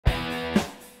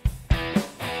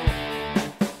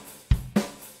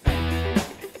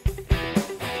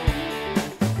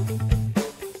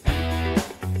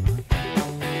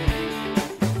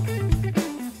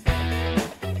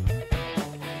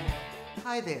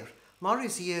there,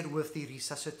 Maurice here with the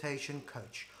Resuscitation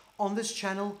Coach. On this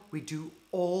channel, we do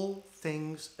all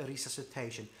things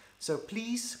resuscitation, so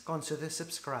please consider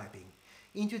subscribing.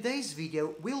 In today's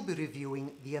video, we'll be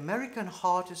reviewing the American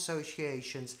Heart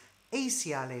Association's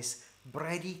ACLS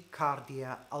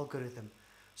Bradycardia algorithm.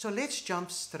 So let's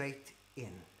jump straight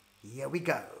in. Here we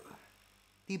go.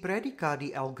 The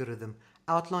Bradycardia algorithm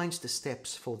outlines the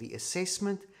steps for the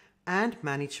assessment and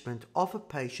management of a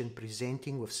patient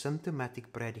presenting with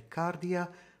symptomatic bradycardia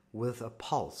with a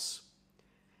pulse.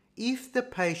 If the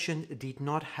patient did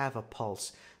not have a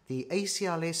pulse, the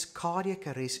ACLS cardiac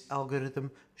arrest algorithm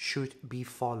should be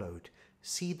followed.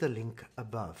 See the link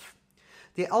above.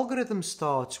 The algorithm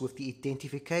starts with the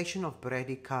identification of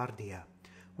bradycardia,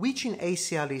 which in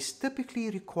ACLS typically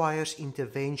requires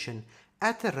intervention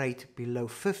at a rate below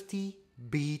 50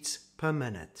 beats per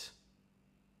minute.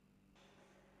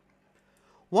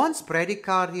 Once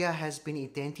bradycardia has been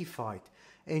identified,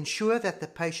 ensure that the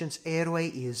patient's airway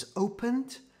is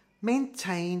opened,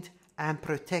 maintained, and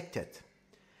protected.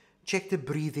 Check the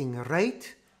breathing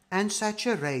rate and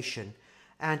saturation,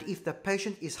 and if the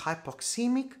patient is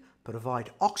hypoxemic,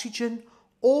 provide oxygen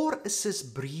or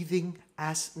assist breathing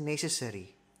as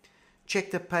necessary.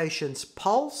 Check the patient's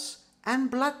pulse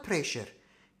and blood pressure.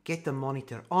 Get the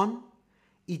monitor on,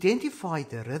 identify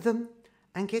the rhythm,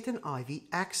 and get an IV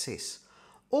access.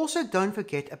 Also, don't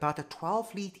forget about a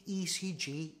 12-lead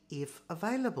ECG if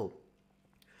available.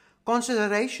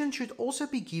 Consideration should also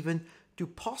be given to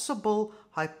possible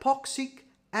hypoxic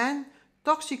and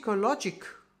toxicologic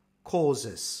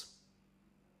causes.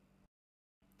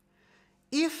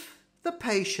 If the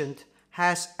patient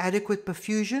has adequate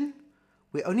perfusion,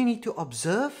 we only need to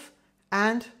observe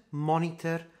and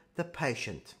monitor the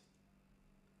patient.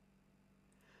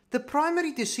 The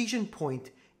primary decision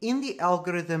point in the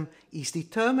algorithm is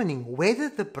determining whether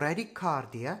the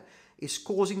bradycardia is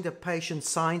causing the patient's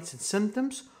signs and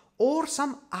symptoms or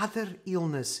some other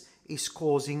illness is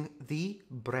causing the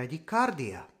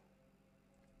bradycardia.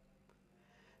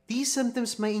 These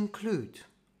symptoms may include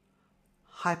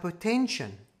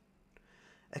hypotension,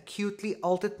 acutely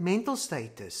altered mental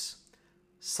status,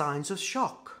 signs of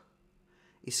shock,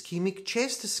 ischemic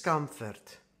chest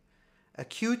discomfort,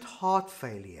 acute heart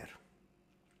failure.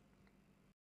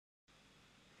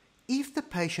 If the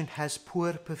patient has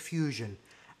poor perfusion,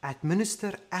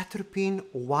 administer Atropine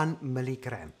 1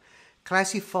 mg.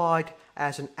 Classified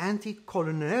as an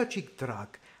anticholinergic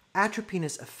drug, Atropine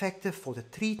is effective for the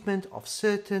treatment of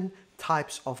certain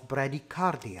types of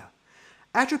bradycardia.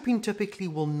 Atropine typically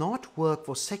will not work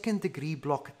for second-degree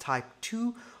block type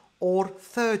 2 or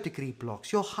third-degree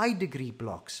blocks, your high-degree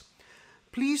blocks.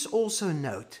 Please also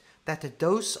note that the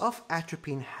dose of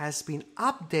Atropine has been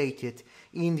updated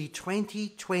in the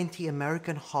 2020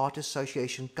 American Heart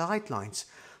Association guidelines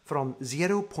from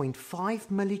 0.5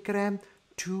 mg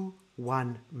to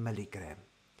 1 mg.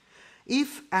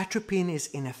 If Atropine is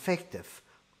ineffective,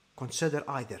 consider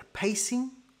either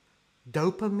pacing,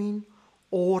 dopamine,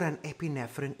 or an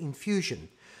epinephrine infusion.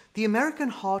 The American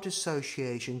Heart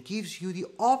Association gives you the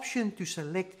option to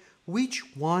select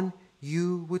which one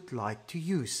you would like to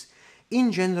use.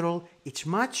 In general, it's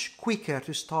much quicker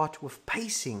to start with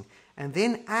pacing, and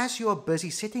then as you are busy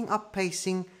setting up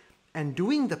pacing and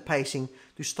doing the pacing,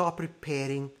 to start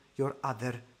preparing your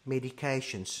other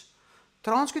medications.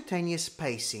 Transcutaneous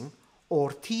pacing,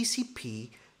 or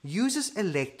TCP, uses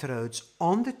electrodes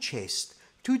on the chest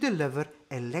to deliver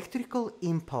electrical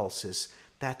impulses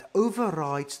that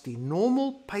overrides the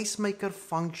normal pacemaker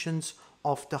functions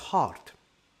of the heart.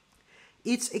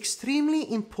 It's extremely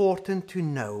important to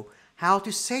know how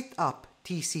to set up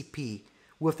TCP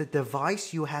with the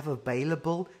device you have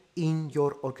available in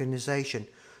your organization.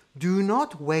 Do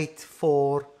not wait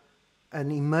for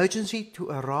an emergency to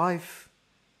arrive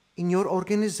in your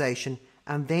organization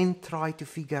and then try to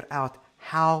figure out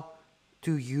how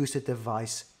to use the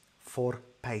device for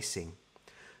pacing.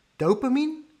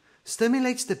 Dopamine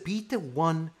stimulates the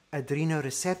beta-1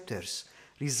 adrenoreceptors,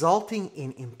 resulting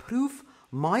in improved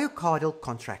myocardial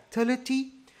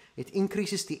contractility. It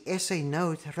increases the SA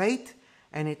node rate,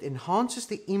 and it enhances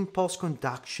the impulse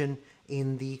conduction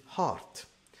in the heart.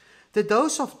 The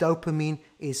dose of dopamine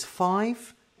is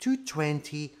 5 to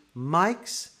 20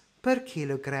 mics per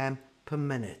kilogram per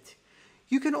minute.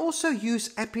 You can also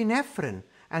use epinephrine,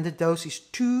 and the dose is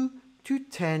 2 to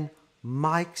 10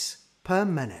 mics per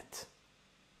minute.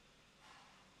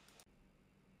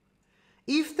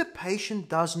 If the patient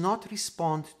does not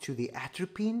respond to the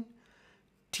atropine,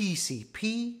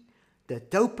 TCP, the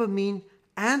dopamine,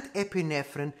 and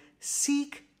epinephrine,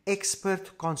 seek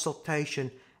expert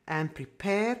consultation and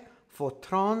prepare for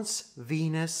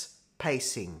transvenous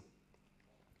pacing.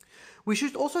 We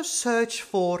should also search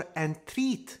for and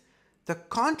treat the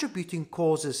contributing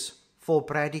causes for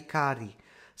bradycardia.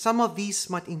 Some of these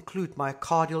might include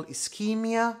myocardial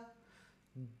ischemia,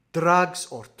 drugs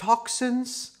or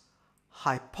toxins,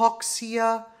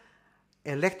 hypoxia,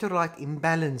 electrolyte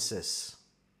imbalances.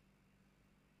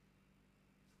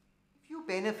 If you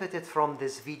benefited from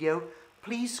this video,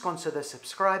 please consider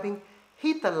subscribing,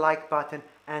 hit the like button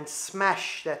and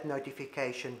smash that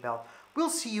notification bell. We'll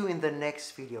see you in the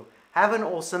next video. Have an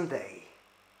awesome day.